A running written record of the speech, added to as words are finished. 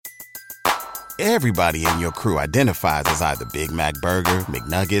Everybody in your crew identifies as either Big Mac Burger,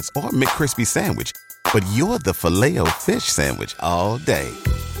 McNuggets, or McCrispy Sandwich. But you're the Filet-O-Fish Sandwich all day.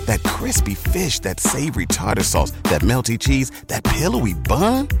 That crispy fish, that savory tartar sauce, that melty cheese, that pillowy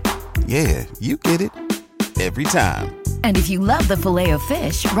bun. Yeah, you get it. Every time. And if you love the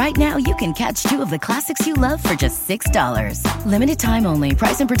Filet-O-Fish, right now you can catch two of the classics you love for just $6. Limited time only.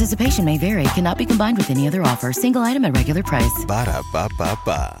 Price and participation may vary. Cannot be combined with any other offer. Single item at regular price.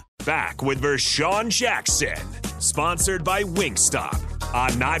 Ba-da-ba-ba-ba. Back with Vershawn Jackson. Sponsored by Wingstop on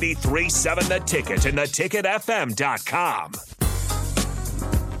 93.7 The Ticket and theticketfm.com.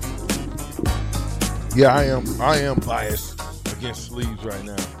 Yeah, I am biased against Sleeves right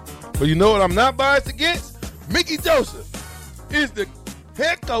now. But you know what I'm not biased against? Mickey Joseph is the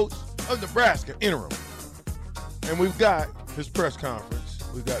head coach of Nebraska interim. And we've got his press conference.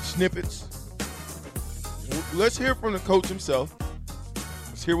 We've got snippets. Let's hear from the coach himself.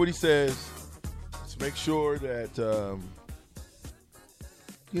 Let's hear what he says. Let's make sure that,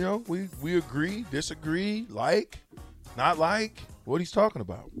 we agree, disagree, not like what he's talking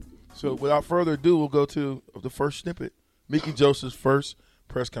about. So without further ado, we'll go to the first snippet. Mickey Joseph's first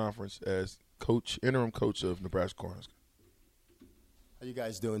press conference as interim coach of Nebraska Cornhuskers. How you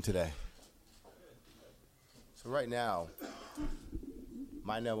guys doing today? So right now,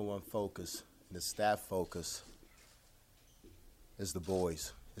 my number one focus, and the staff focus, is the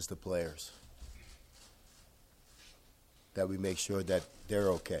boys, is the players. That we make sure that they're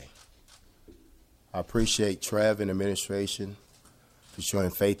okay. I appreciate Trev and administration for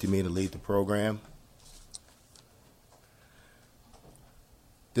showing faith in me to lead the program.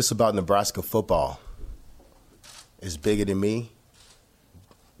 This is about Nebraska football. It's bigger than me,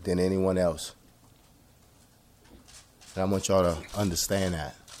 than anyone else. And I want y'all to understand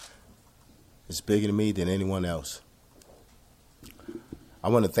that. It's bigger than me than anyone else. I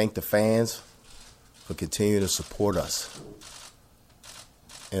want to thank the fans for continuing to support us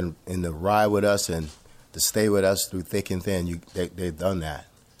and to ride with us and to stay with us through thick and thin. They've done that.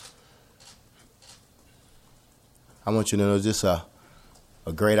 I want you to know this is a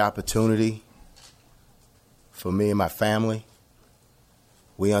great opportunity for me and my family.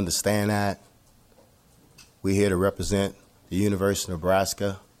 We understand that. We're here to represent the University of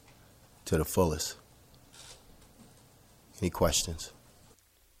Nebraska to the fullest. Any questions?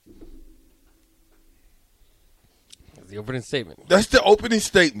 That's the opening statement. That's the opening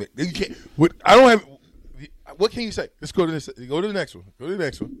statement. You can't, I don't have. What can you say? Let's go to this. Go to the next one. Go to the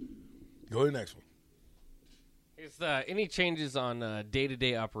next one. Go to the next one. Is any changes on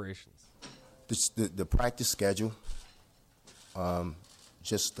day-to-day operations? The practice schedule,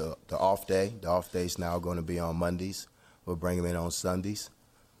 just the off day. The off day is now going to be on Mondays. We'll bring them in on Sundays.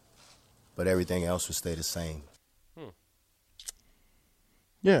 But everything else will stay the same.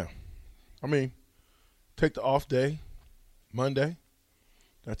 Yeah. I mean, take the off day, Monday.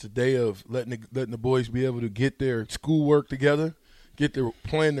 That's a day of letting the boys be able to get their schoolwork together,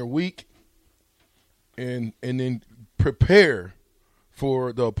 plan their week, and then prepare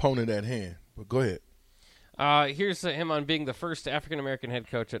for the opponent at hand. But go ahead. Here's him on being the first African-American head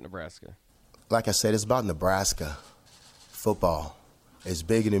coach at Nebraska. Like I said, it's about Nebraska football. It's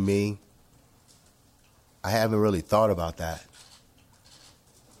bigger than me. I haven't really thought about that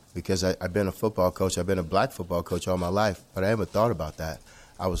because I've been a football coach. I've been a black football coach all my life, but I haven't thought about that.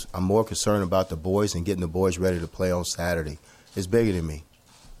 I'm more concerned about the boys and getting the boys ready to play on Saturday. It's bigger than me.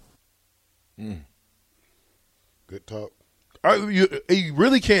 Good talk. You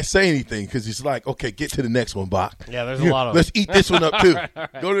really can't say anything because it's like, okay, get to the next one, Bach. Yeah, there's a lot of them. Let's eat this one up, too.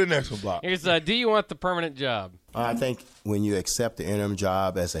 Right. Go to the next one, Bach. Here's, do you want the permanent job? I think when you accept the interim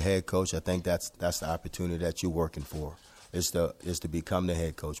job as a head coach, I think that's the opportunity that you're working for, is to become the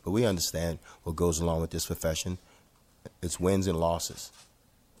head coach. But we understand what goes along with this profession. It's wins and losses,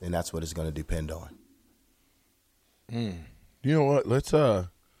 and that's what it's going to depend on. You know what?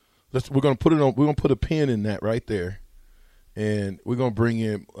 We're gonna put a pin in that right there. And we're going to bring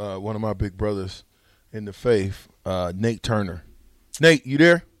in one of my big brothers in the faith, Nate Turner. Nate, you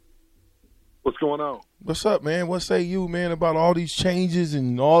there? What's going on? What's up, man? What say you, man, about all these changes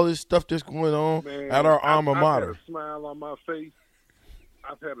and all this stuff that's going on at our alma mater? I've had a smile on my face.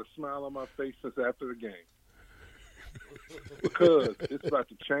 I've had a smile on my face since after the game. Because it's about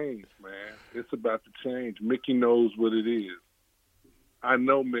to change, man. It's about to change. Mickey knows what it is. I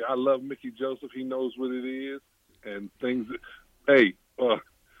know me. I love Mickey Joseph. He knows what it is. And things, if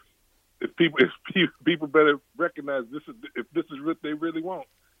people better recognize this is what they really want,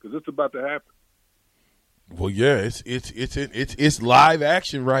 because it's about to happen. Well, yeah, it's live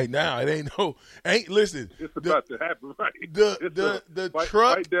action right now. It listen. It's about to happen, right? The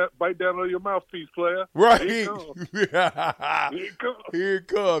truck bite down on your mouthpiece, player. Right. Here it comes. Here it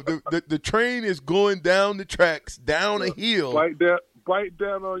comes. The train is going down the tracks, down a hill. Bite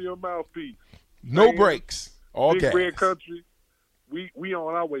down on your mouthpiece. No brakes. All Big gas. Red Country. We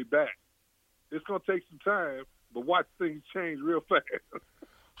on our way back. It's gonna take some time, but watch things change real fast.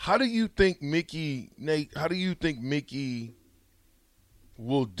 How do you think Nate,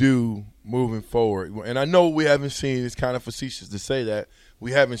 will do moving forward? And I know we haven't seen, it's kind of facetious to say that,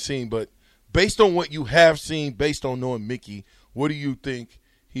 we haven't seen, but based on what you have seen, based on knowing Mickey, what do you think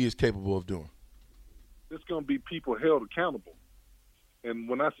he is capable of doing? It's going to be people held accountable. And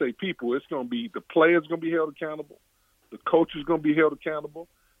when I say people, it's going to be the players going to be held accountable, the coach is going to be held accountable,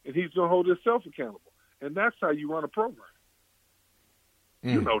 and he's going to hold himself accountable. And that's how you run a program.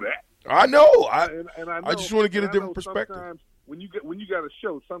 You know that. I know. I know. I just want to get a different perspective. Sometimes when you got a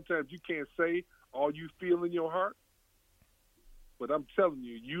show, sometimes you can't say all you feel in your heart. But I'm telling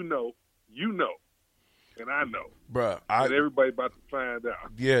you, you know, and I know. Bruh, and everybody about to find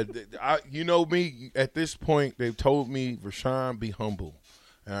out. Yeah, you know me, at this point, they've told me, Rashawn, be humble.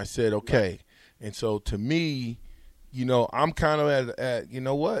 And I said, okay. Right. And so to me, you know, I'm kind of at you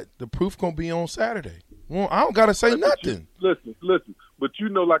know what? The proof going to be on Saturday. Well, I don't got to say nothing. Listen. But you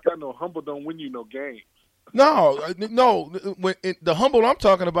know, like I know, humble don't win you no games. No. The humble I'm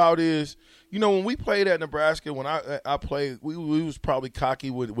talking about is, you know, when we played at Nebraska, when I played, we was probably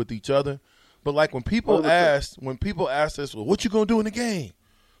cocky with each other. But like when people asked us, well, what you gonna do in the game?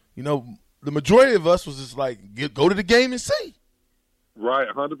 You know, the majority of us was just like, go to the game and see. Right,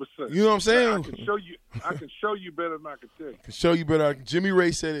 100%. You know what I'm saying? I can show you better than I can tell you. Can show you better. Jimmy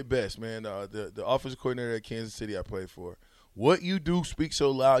Ray said it best, man. The offensive coordinator at Kansas City I played for. What you do speaks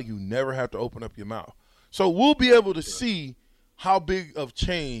so loud you never have to open up your mouth. So we'll be able to see how big of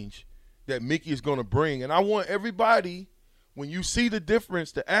change that Mickey is going to bring. And I want everybody, when you see the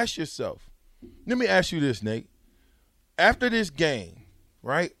difference, to ask yourself, let me ask you this, Nate. After this game,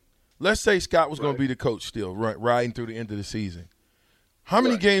 right, let's say Scott was going to be the coach still, riding through the end of the season. How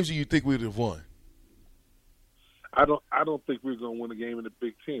many games do you think we would have won? I don't think we were going to win a game in the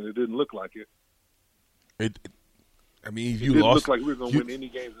Big Ten. It didn't look like it. It didn't look like we were going to win any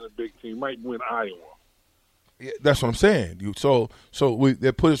games in the Big Ten. You might win Iowa. Yeah, that's what I'm saying. So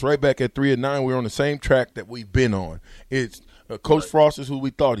they put us right back at 3-9. We're on the same track that we've been on. It's Coach Frost is who we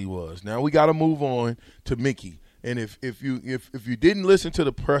thought he was. Now we got to move on to Mickey. And if you didn't listen to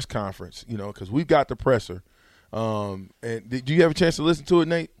the press conference, you know, because we've got the presser. And did you have a chance to listen to it,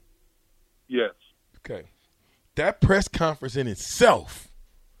 Nate? Yes. Okay. That press conference in itself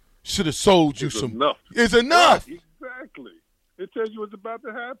should have sold you some. Enough. It's enough. Right, exactly. It tells you what's about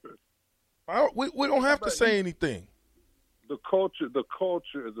to happen. We don't have to say anything. The culture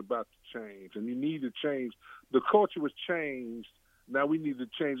is about to change, and you need to change. The culture was changed. Now we need to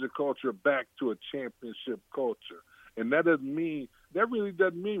change the culture back to a championship culture. And that really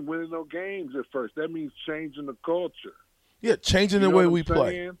doesn't mean winning no games at first. That means changing the culture. Yeah, changing the way we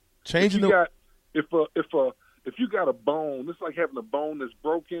play. Changing if you got a bone, it's like having a bone that's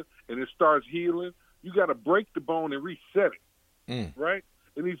broken and it starts healing. You got to break the bone and reset it, right?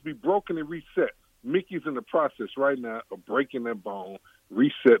 It needs to be broken and reset. Mickey's in the process right now of breaking that bone,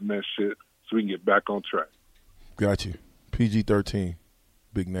 resetting that shit so we can get back on track. Got you. PG-13,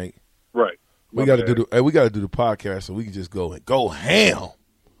 Big Nate. Right. We got to do the podcast so we can just go ham.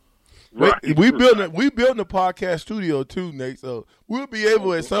 Right. We building a podcast studio too, Nate. So we'll be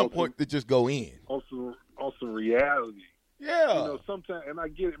able at some point to just go in. On some reality. Yeah. You know, sometimes, and I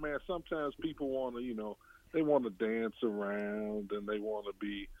get it, man. Sometimes people want to, you know, they want to dance around and they want to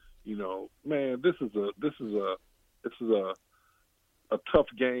be, you know, man. This is a tough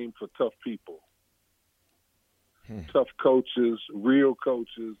game for tough people. Tough coaches, real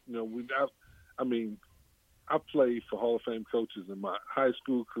coaches. You know, I played for Hall of Fame coaches in my high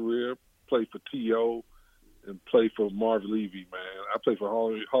school career, played for T.O., and played for Marv Levy, man. I played for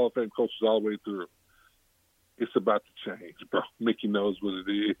Hall of Fame coaches all the way through. It's about to change, bro. Mickey knows what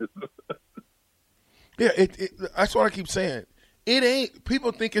it is. Yeah, that's what I keep saying. It ain't –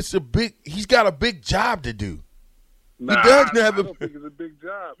 people think it's he's got a big job to do. Nah, I don't think it's a big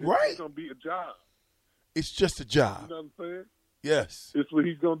job. It's going to be a job. It's just a job. You know what I'm saying? Yes. It's what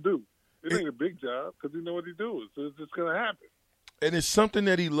he's going to do. It ain't a big job because he know what he's doing. So it's just going to happen. And it's something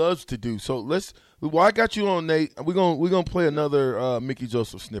that he loves to do. So while I got you on, Nate, we're gonna play another Mickey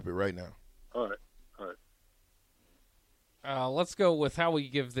Joseph snippet right now. All right. Let's go with how we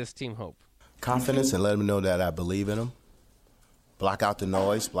give this team hope. Confidence and let them know that I believe in them. Block out the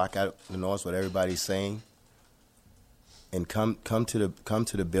noise what everybody's saying. and come to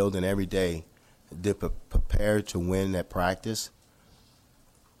the building every day, prepared to win at practice,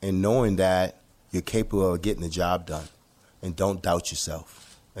 and knowing that you're capable of getting the job done, and don't doubt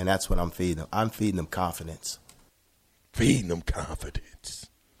yourself. And that's what I'm feeding them. I'm feeding them confidence. Feeding them confidence.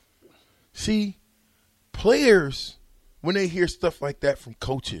 See, players, when they hear stuff like that from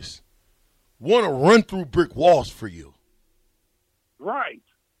coaches, want to run through brick walls for you. Right.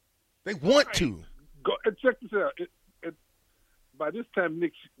 They want to. Go and check this out. By this time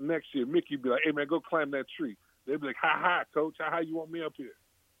next year, Mickey be like, "Hey man, go climb that tree." They'll be like, "Ha, coach, how you want me up here?"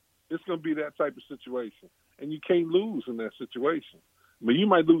 It's gonna be that type of situation, and you can't lose in that situation. I mean, you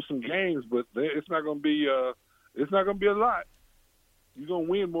might lose some games, but it's not gonna be a lot. You're gonna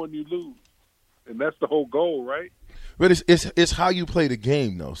win more than you lose, and that's the whole goal, right? But it's how you play the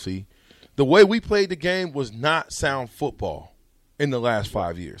game, though. See, the way we played the game was not sound football in the last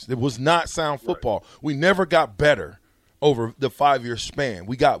 5 years. It was not sound football. Right. We never got better over the 5-year span.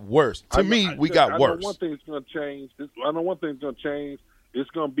 We got worse. We got worse. I know one thing's going to change. It's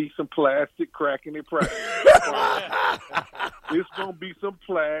going to be some plastic cracking at practice. It's going to be some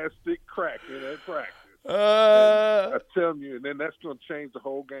plastic cracking at practice. I'm telling you, and then that's going to change the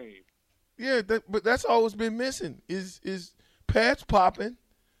whole game. Yeah, but that's always been missing is pads popping,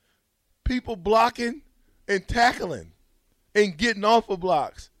 people blocking and tackling and getting off of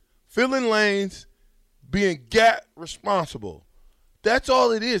blocks, filling lanes, being gap responsible. That's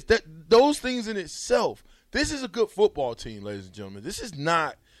all it is. Those things in itself. This is a good football team, ladies and gentlemen. This is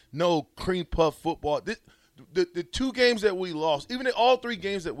not no cream puff football. The 2 games that we lost, even all 3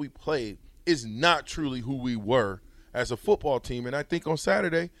 games that we played, is not truly who we were as a football team. And I think on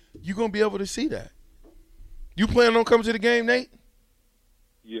Saturday, you're going to be able to see that. You planning on coming to the game, Nate?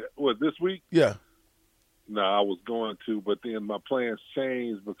 Yeah. What, this week? Yeah. No, I was going to, but then my plans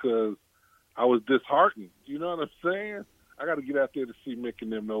changed because I was disheartened. You know what I'm saying? I got to get out there to see Mick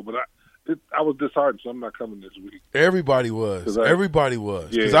and them, though. But I was disheartened, so I'm not coming this week. Everybody was. Everybody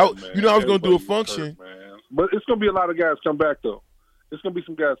was. Yeah, I was going to do a function. Hurt, man. But it's going to be a lot of guys come back, though. It's going to be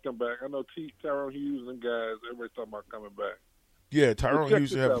some guys come back. I know Tyrone Hughes and guys, everybody's talking about coming back. Yeah, Tyrone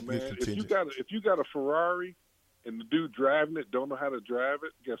Hughes have a good contingent. If you got a Ferrari and the dude driving it don't know how to drive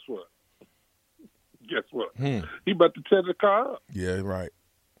it, guess what? He about to tear the car up. Yeah, right.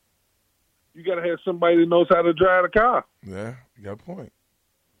 You got to have somebody that knows how to drive the car. Yeah, you got a point.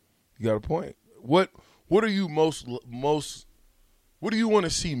 What are you most what do you want to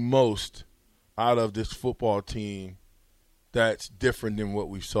see most out of this football team that's different than what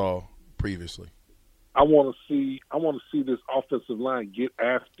we saw previously? I want to see this offensive line get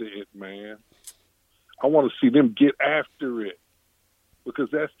after it, man. I want to see them get after it because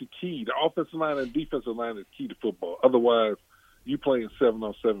that's the key. The offensive line and defensive line is key to football. Otherwise, you playing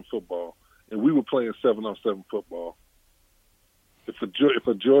 7-on-7 football, and we were playing 7-on-7 football. If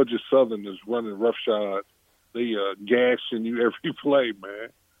a Georgia Southern is running roughshod, they gashing you every play, man.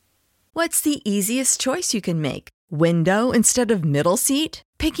 What's the easiest choice you can make? Window instead of middle seat?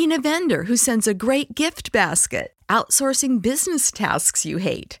 Picking a vendor who sends a great gift basket? Outsourcing business tasks you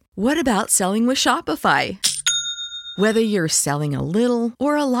hate? What about selling with Shopify? Whether you're selling a little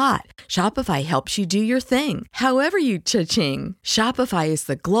or a lot, Shopify helps you do your thing, however you cha-ching. Shopify is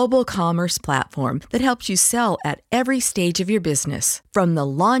the global commerce platform that helps you sell at every stage of your business. From the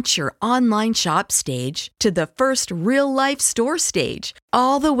launch your online shop stage to the first real-life store stage,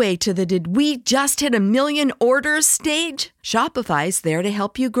 all the way to the did we just hit 1 million orders stage. Shopify's there to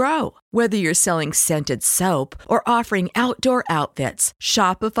help you grow. Whether you're selling scented soap or offering outdoor outfits,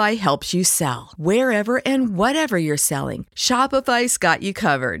 Shopify helps you sell. Wherever and whatever you're selling, Shopify's got you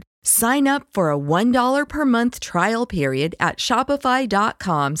covered. Sign up for a $1 per month trial period at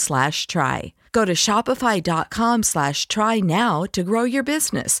shopify.com/try. Go to shopify.com/try now to grow your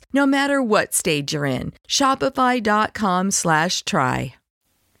business, no matter what stage you're in. Shopify.com/try.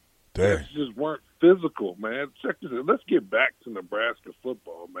 They just weren't physical, man. Check this out. Let's get back to Nebraska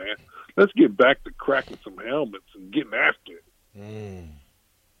football, man. Let's get back to cracking some helmets and getting after it.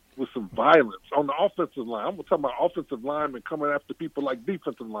 With some violence on the offensive line. I'm talking about offensive linemen coming after people like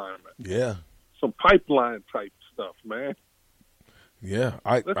defensive linemen. Yeah. Some pipeline type stuff, man. Yeah.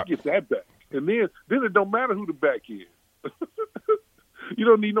 Let's get that back. And then it don't matter who the back is. You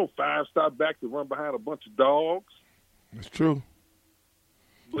don't need no 5-star back to run behind a bunch of dogs. It's true.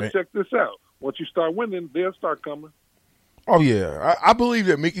 But check this out. Once you start winning, they'll start coming. Oh, yeah. I believe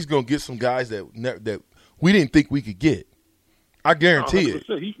that Mickey's going to get some guys that we didn't think we could get. I guarantee it.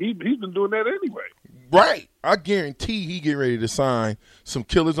 He's been doing that anyway. Right. I guarantee he getting ready to sign some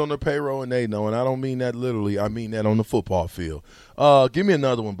killers on the payroll, and they know. And I don't mean that literally. I mean that on the football field. Give me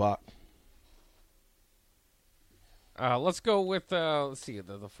another one, Bach. Let's go with let's see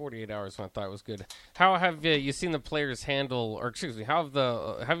the 48 hours one. I thought was good. How have you seen the players handle, or excuse me, how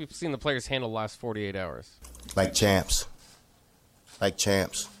have you seen the players handle the last 48 hours? Like champs. Like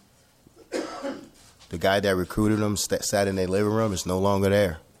champs. The guy that recruited them sat in their living room is no longer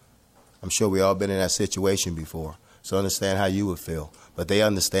there. I'm sure we all been in that situation before, so understand how you would feel. But they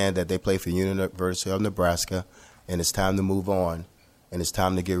understand that they play for University of Nebraska, and it's time to move on, and it's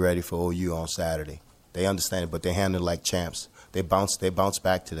time to get ready for OU on Saturday. They understand it, but they handle it like champs. They bounce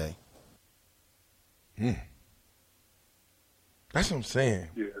back today. That's what I'm saying.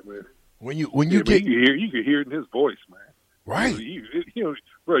 Yeah, man. When you get, you can hear it in his voice, man. Right. Bro, you can hear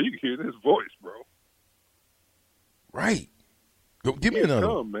it in his voice, bro. Right. Go, give me another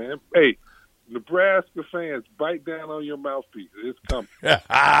one. Come, man. Hey, Nebraska fans, bite down on your mouthpiece. It's coming.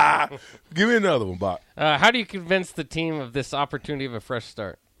 Give me another one, Bob. How do you convince the team of this opportunity of a fresh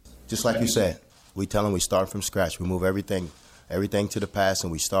start? Just like you said, we tell them we start from scratch. We move everything to the past,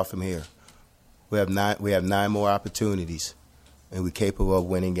 and we start from here. We have 9 more opportunities, and we're capable of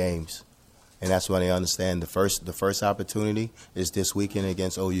winning games. And that's why they understand the first opportunity is this weekend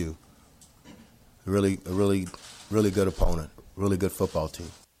against OU. A really good opponent, really good football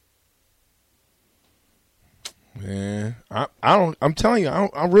team. Man, I'm telling you,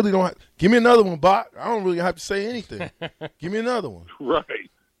 I really don't. Give me another one, Bob. I don't really have to say anything. Give me another one. Right.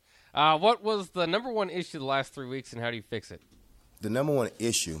 What was the number one issue the last 3 weeks, and how do you fix it? The number one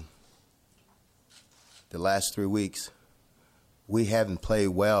issue the last 3 weeks, we haven't played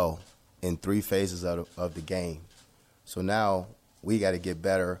well in 3 phases of the game. So now we got to get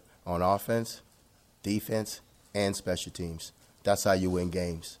better on offense, defense, and special teams. That's how you win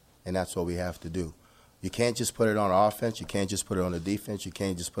games, and that's what we have to do. You can't just put it on offense. You can't just put it on the defense. You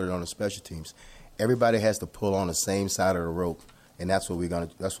can't just put it on the special teams. Everybody has to pull on the same side of the rope, and that's what we're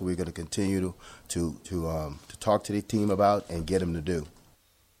gonna continue to talk to the team about and get them to do.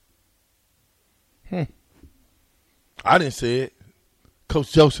 I didn't say it.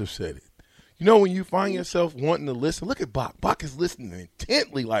 Coach Joseph said it. You know, when you find yourself wanting to listen, look at Bach. Bach is listening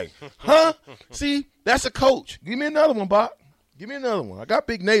intently like, huh? See, that's a coach. Give me another one, Bach. Give me another one. I got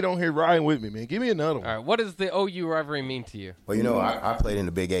Big Nate on here riding with me, man. Give me another one. All right, what does the OU rivalry mean to you? Well, you know, I played in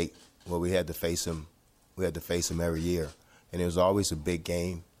the Big 8 where we had to face them. We had to face them every year, and it was always a big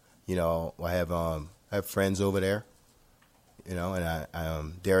game. You know, I have friends over there, you know,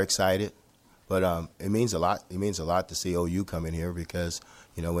 and they're excited. But it means a lot. It means a lot to see OU come in here because,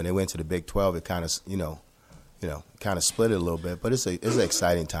 you know, when they went to the Big 12, it kind of, kind of split it a little bit. But it's an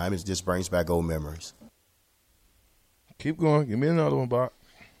exciting time. It just brings back old memories. Keep going. Give me another one, Bob.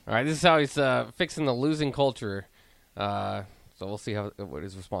 All right, this is how he's fixing the losing culture. So we'll see what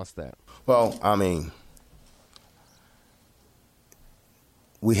his response to that. Well, I mean,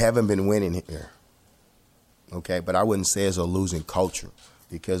 we haven't been winning here, okay? But I wouldn't say it's a losing culture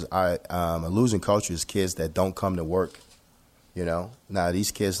because a losing culture is kids that don't come to work, you know? Now,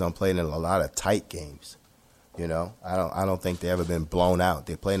 these kids don't play in a lot of tight games, you know? I don't think they've ever been blown out.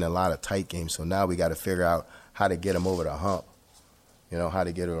 They're playing a lot of tight games, so now we got to figure out how to get them over the hump, you know, how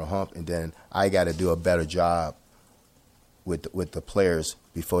to get over the hump, and then I got to do a better job with the players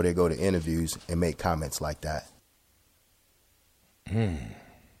before they go to interviews and make comments like that.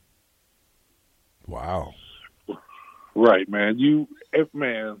 Wow. Right, man.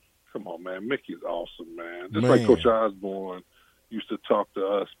 Man, come on, man. Mickey's awesome, man. Just like Coach Osborne used to talk to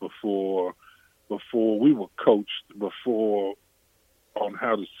us before we were coached, on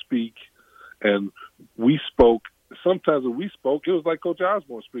how to speak. And we spoke. Sometimes when we spoke, it was like Coach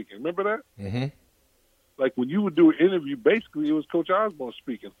Osborne speaking. Remember that? Mm-hmm. Like when you would do an interview, basically it was Coach Osborne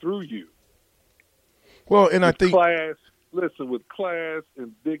speaking through you. Well, and I think with class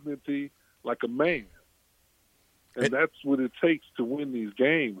and dignity, like a man. And that's what it takes to win these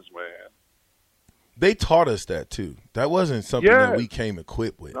games, man. They taught us that too. That wasn't something that we came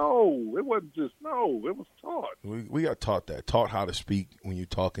equipped with. No, it wasn't it was taught. We got taught that. Taught how to speak when you're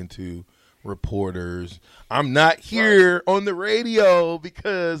talking to reporters. I'm not here on the radio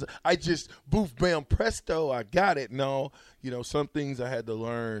because I just boof bam presto I got it. No, you know, some things I had to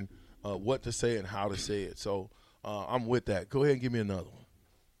learn what to say and how to say it. So I'm with that. Go ahead and give me another one.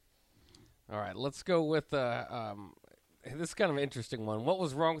 All right, let's go with this is kind of an interesting one. What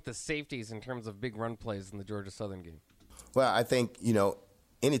was wrong with the safeties in terms of big run plays in the Georgia Southern game? Well, I think, you know,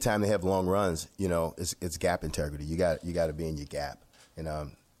 anytime they have long runs, you know, it's gap integrity. You got to be in your gap. And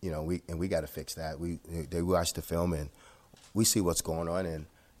you know, we got to fix that. They watch the film and we see what's going on, and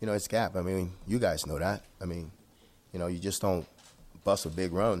you know, it's gap. I mean, you guys know that. I mean, you know, you just don't bust a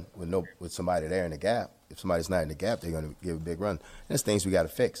big run with somebody there in the gap. If somebody's not in the gap, they're going to give a big run. And it's things we got to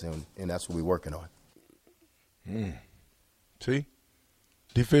fix, and that's what we're working on. See?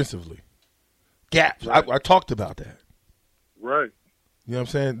 Defensively. Gaps. Right. I talked about that. Right. You know what I'm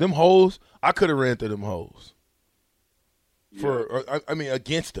saying? Them holes, I could have ran through them holes. Yeah.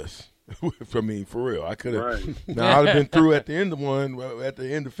 Against us. For real. I could have. Right. Now, I'd have been through at the end of one, at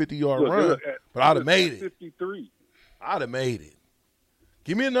the end of 50-yard run, but I'd have made it. 53. I'd have made it.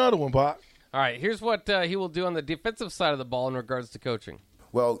 Give me another one, Bob. All right, here's what he will do on the defensive side of the ball in regards to coaching.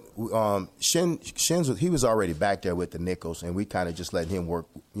 Well, he was already back there with the nickels, and we kind of just let him work,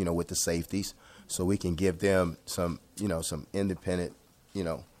 with the safeties, so we can give them some independent,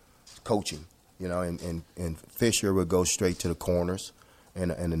 coaching, and Fisher would go straight to the corners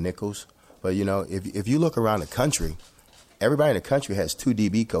and the nickels. But, if you look around the country, everybody in the country has 2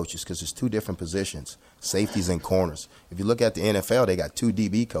 DB coaches because there's 2 different positions, safeties and corners. If you look at the NFL, they got 2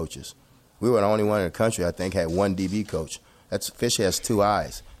 DB coaches. We were the only one in the country, I think, had 1 DB coach. Fisher has 2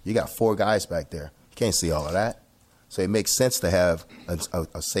 eyes. You got 4 guys back there. You can't see all of that. So it makes sense to have a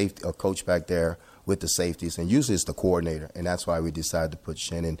coach back there with the safeties, and usually it's the coordinator, and that's why we decided to put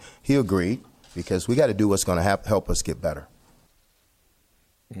Shin. And he agreed because we got to do what's going to help us get better.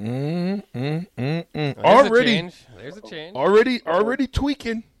 There's a change. Already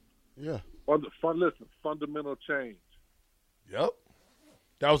tweaking. Yeah. Listen, fundamental change. Yep.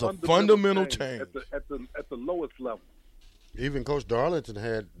 That was a fundamental change. At the lowest level. Even Coach Darlington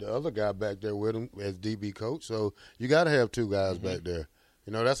had the other guy back there with him as DB coach, so you got to have 2 guys back there.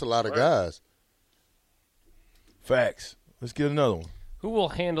 That's a lot of guys. Facts. Let's get another one. Who will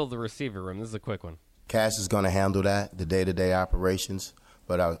handle the receiver room? This is a quick one. Cass is going to handle that, the day-to-day operations,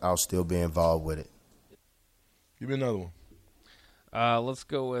 but I'll still be involved with it. Give me another one. Let's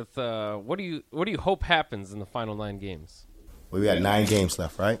go with what do you hope happens in the final 9 games? Well, we got 9 games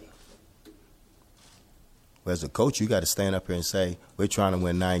left, right? Well, as a coach, you got to stand up here and say, we're trying to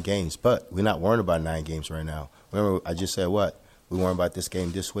win 9 games, but we're not worrying about 9 games right now. Remember, I just said what? We're worrying about this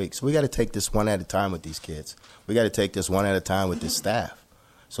game this week. So we got to take this one at a time with these kids. We got to take this one at a time with this staff.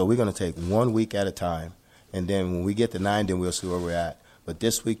 So we're going to take 1 week at a time, and then when we get to 9, then we'll see where we're at. But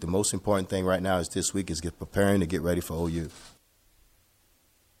this week, the most important thing right now is preparing to get ready for OU.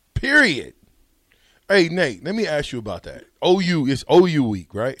 Period. Hey, Nate, let me ask you about that. It's OU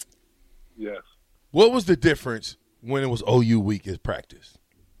week, right? Yes. What was the difference when it was OU week as practice?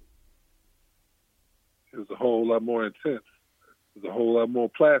 It was a whole lot more intense. It was a whole lot more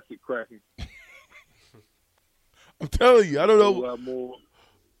plastic cracking. I'm telling you, I don't know. A whole lot more.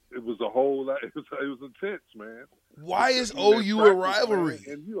 It was a whole lot. It was intense, man. Why is OU a rivalry?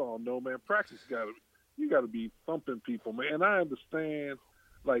 Man, and you all know, man, practice you got to be thumping people, man. And I understand,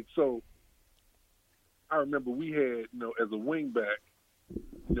 so I remember we had, as a wingback,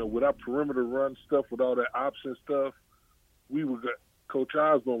 with our perimeter run stuff, with all that option stuff, we would Coach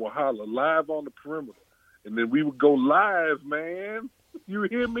Osborne would holler live on the perimeter. And then we would go live, man. You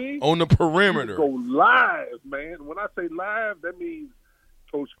hear me? On the perimeter. Go live, man. When I say live, that means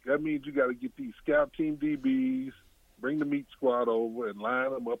you got to get these scout team DBs, bring the meat squad over and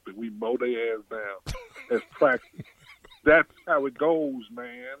line them up, and we mow their ass down as practice. That's how it goes,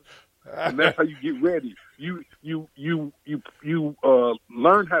 man. And that's how you get ready. You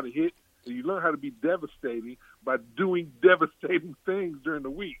learn how to hit, and you learn how to be devastating by doing devastating things during the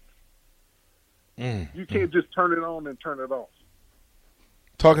week. You can't just turn it on and turn it off.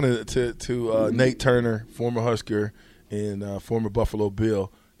 Talking to Nate Turner, former Husker and former Buffalo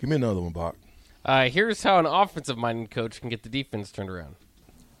Bill. Give me another one, Bach. Here's how an offensive-minded coach can get the defense turned around.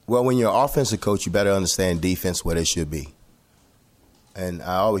 Well, when you're an offensive coach, you better understand defense where they should be. And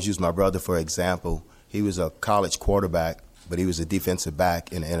I always use my brother for example. He was a college quarterback, but he was a defensive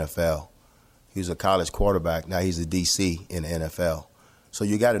back in the NFL. He was a college quarterback. Now he's a DC in the NFL. So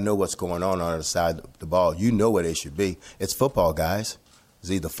you got to know what's going on the other side of the ball. You know where they should be. It's football, guys.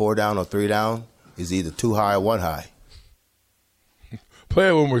 It's either 4 down or 3 down. It's either 2 high or 1 high. Play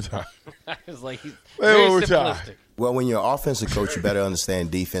it one more time. I was like, play it one more time. Well, when you're an offensive coach, you better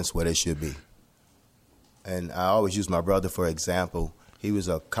understand defense where they should be. And I always use my brother for example. He was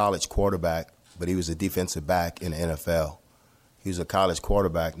a college quarterback, but he was a defensive back in the NFL. He was a college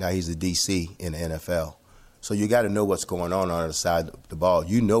quarterback. Now he's a DC in the NFL. So you got to know what's going on the other side of the ball.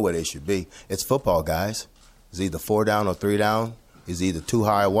 You know where they should be. It's football, guys. It's either 4 down or 3 down. It's either 2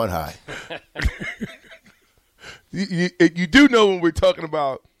 high or 1 high. You do know when we're talking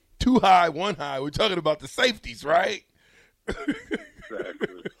about 2 high, 1 high, we're talking about the safeties, right?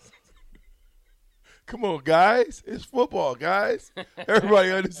 Exactly. Come on, guys. It's football, guys.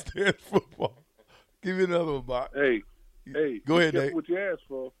 Everybody understands football. Give me another one, Bob. Hey. Go ahead, Nate. What you asked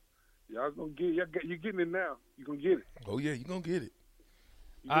for. Y'all gonna get. You're getting it now. You're gonna get it. Oh yeah, you're gonna get it.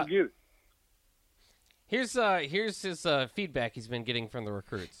 You're gonna get it. Here's his feedback he's been getting from the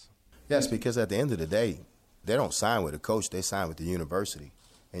recruits. Yes, because at the end of the day, they don't sign with a coach; they sign with the university,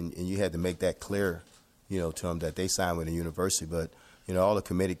 and you had to make that clear, to them that they signed with the university. But all the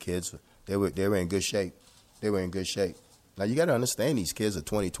committed kids, they were in good shape. They were in good shape. Now you got to understand, these kids are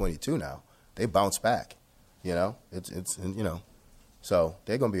 2022 now. They bounce back. So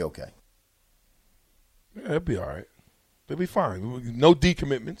they're gonna be okay. Yeah, they'll be all right. They'll be fine. No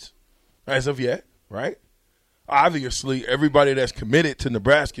decommitments as of yet, right? Obviously, everybody that's committed to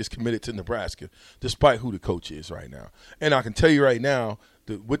Nebraska is committed to Nebraska, despite who the coach is right now. And I can tell you right now,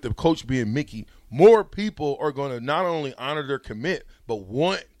 that with the coach being Mickey, more people are going to not only honor their commit, but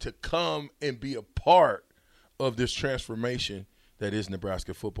want to come and be a part of this transformation that is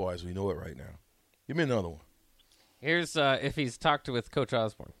Nebraska football as we know it right now. Give me another one. Here's if he's talked with Coach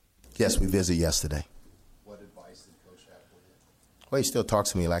Osborne. Yes, we visited yesterday. What advice did Coach have for you? Well, he still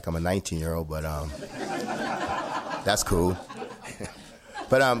talks to me like I'm a 19-year-old, but that's cool.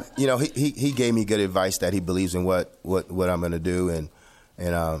 But he gave me good advice that he believes in what I'm going to do, and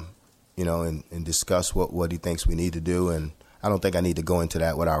discuss what he thinks we need to do. And I don't think I need to go into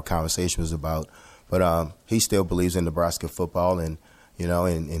that, what our conversation was about. But he still believes in Nebraska football, and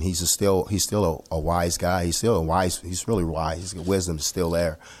he's still a wise guy. He's really wise. His wisdom is still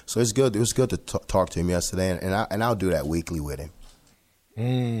there. So it's good. It was good to talk to him yesterday, and I'll do that weekly with him.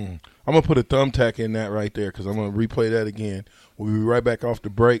 I'm gonna put a thumbtack in that right there because I'm gonna replay that again. We'll be right back off the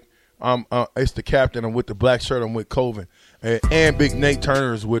break. It's the captain. I'm with the black shirt. I'm with Colvin, and Big Nate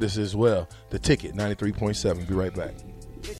Turner is with us as well. The Ticket 93.7. Be right back.